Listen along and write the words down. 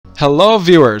Hello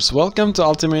viewers, welcome to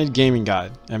Ultimate Gaming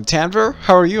Guide. I'm Tanver.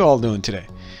 How are you all doing today?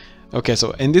 Okay,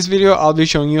 so in this video I'll be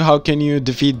showing you how can you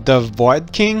defeat the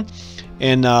Void King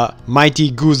in Mighty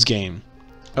Goose game.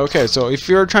 Okay, so if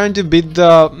you're trying to beat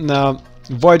the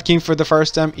Void King for the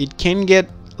first time, it can get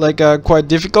like quite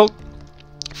difficult.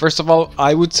 First of all,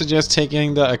 I would suggest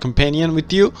taking a companion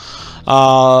with you,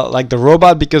 like the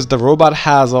robot, because the robot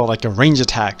has like a range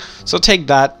attack. So take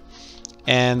that,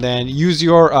 and then use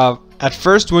your at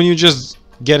first, when you're just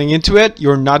getting into it,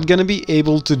 you're not gonna be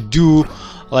able to do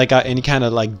like any kind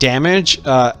of like damage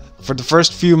for the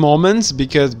first few moments,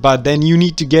 but then you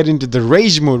need to get into the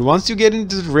rage mode. Once you get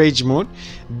into the rage mode,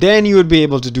 then you would be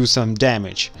able to do some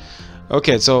damage.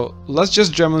 Okay, so let's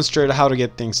just demonstrate how to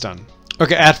get things done.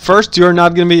 Okay, at first you're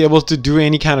not gonna be able to do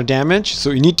any kind of damage, so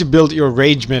you need to build your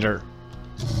rage meter.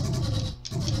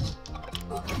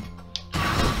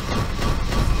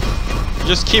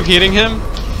 Just keep hitting him.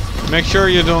 Make sure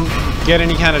you don't get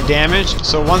any kind of damage.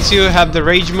 So once you have the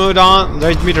rage mode on,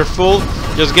 rage meter full,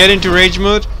 just get into rage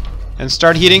mode and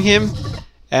start hitting him,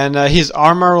 and his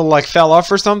armor will like fell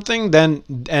off or something.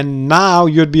 And now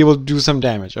you'd be able to do some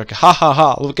damage. Okay, ha ha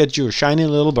ha! Look at you, shiny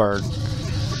little bird.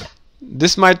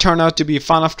 This might turn out to be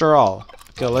fun after all.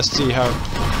 Okay, let's see how.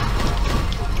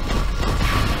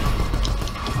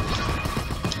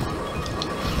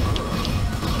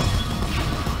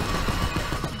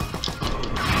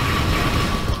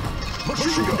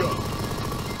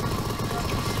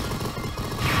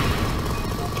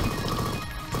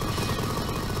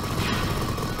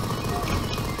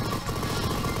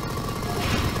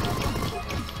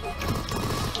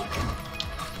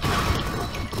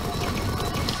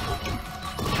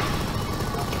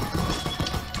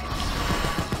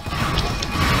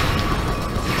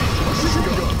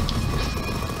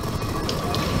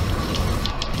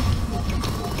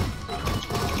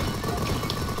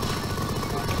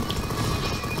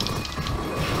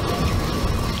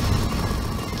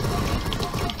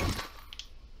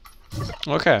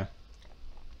 Okay.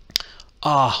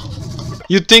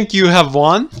 You think you have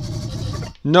won?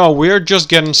 No, we're just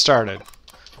getting started.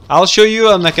 I'll show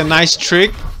you like a nice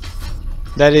trick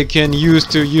that you can use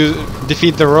to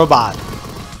defeat the robot.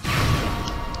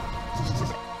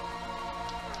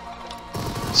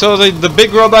 So the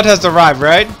big robot has arrived,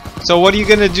 right? So what are you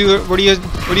gonna do? What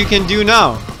you can do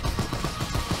now?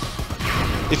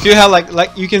 If you have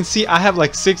like you can see, I have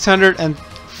like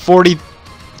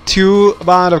 642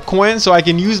 amount of coins, so I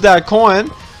can use that coin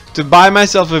to buy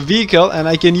myself a vehicle, and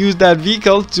I can use that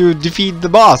vehicle to defeat the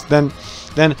boss. Then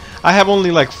I have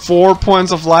only like 4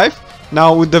 points of life.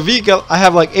 Now with the vehicle I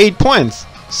have like 8 points,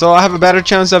 so I have a better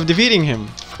chance of defeating him.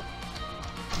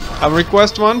 I'll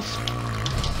request one.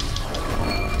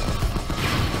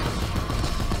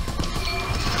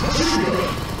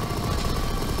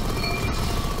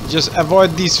 Just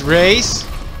avoid this race.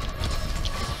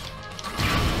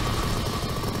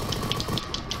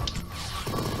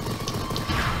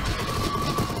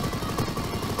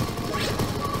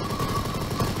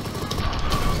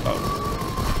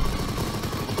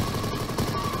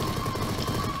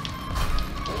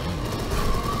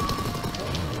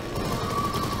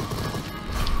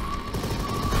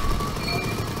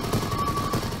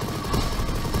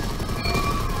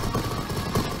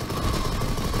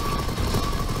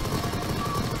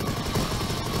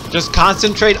 Just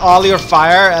concentrate all your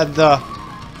fire at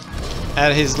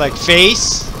his like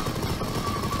face.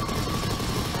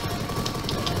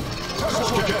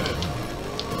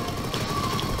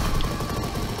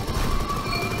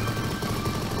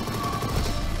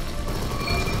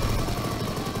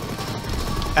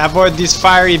 Avoid these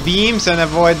fiery beams and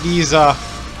avoid these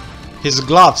his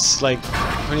gloves, like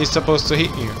when he's supposed to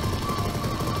hit you.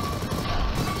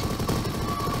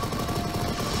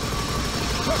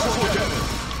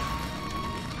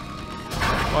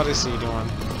 What is he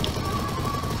doing?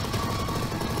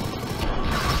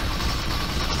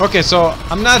 Okay, so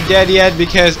I'm not dead yet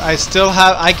because I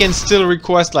can still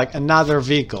request like another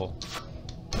vehicle,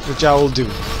 which I will do.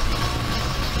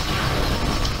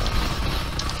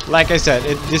 Like I said,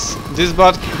 this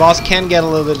boss can get a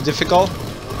little bit difficult,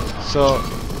 so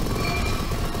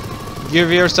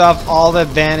give yourself all the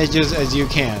advantages as you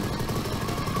can.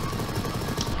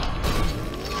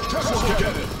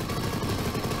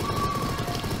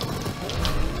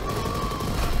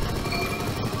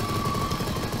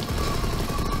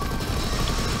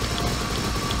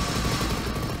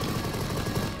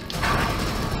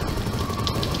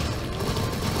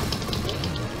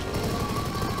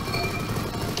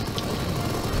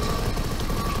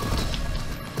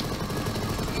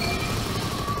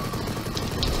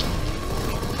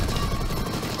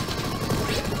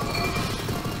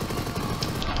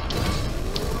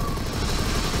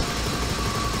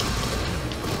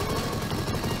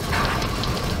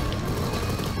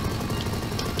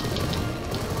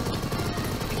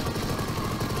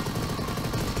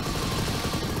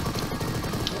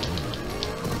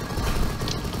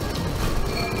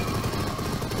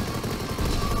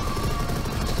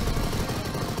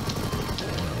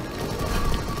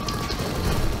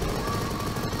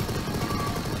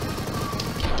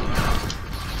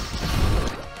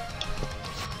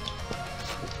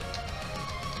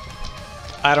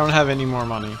 I don't have any more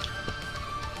money.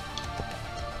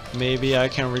 Maybe I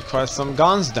can request some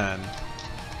guns then.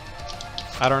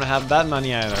 I don't have that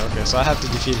money either. Okay, so I have to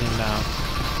defeat him now.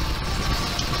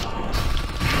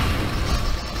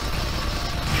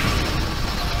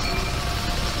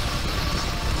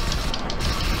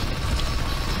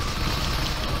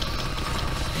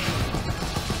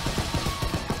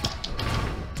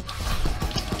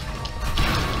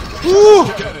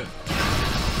 Woo!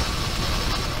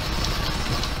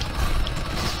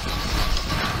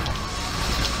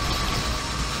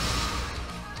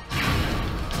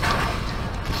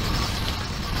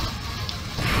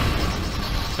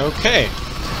 Okay,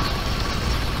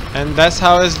 and that's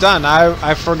how it's done.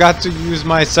 I forgot to use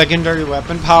my secondary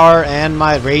weapon power and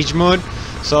my rage mode,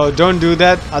 so don't do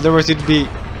that, otherwise it'd be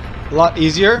a lot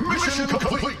easier.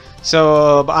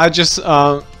 So I just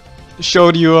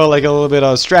showed you like a little bit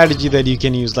of strategy that you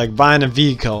can use, like buying a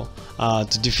vehicle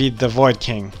to defeat the Void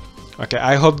King. Okay,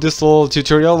 I hope this little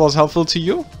tutorial was helpful to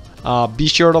you. Be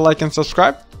sure to like and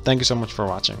subscribe. Thank you so much for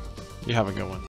watching. You have a good one.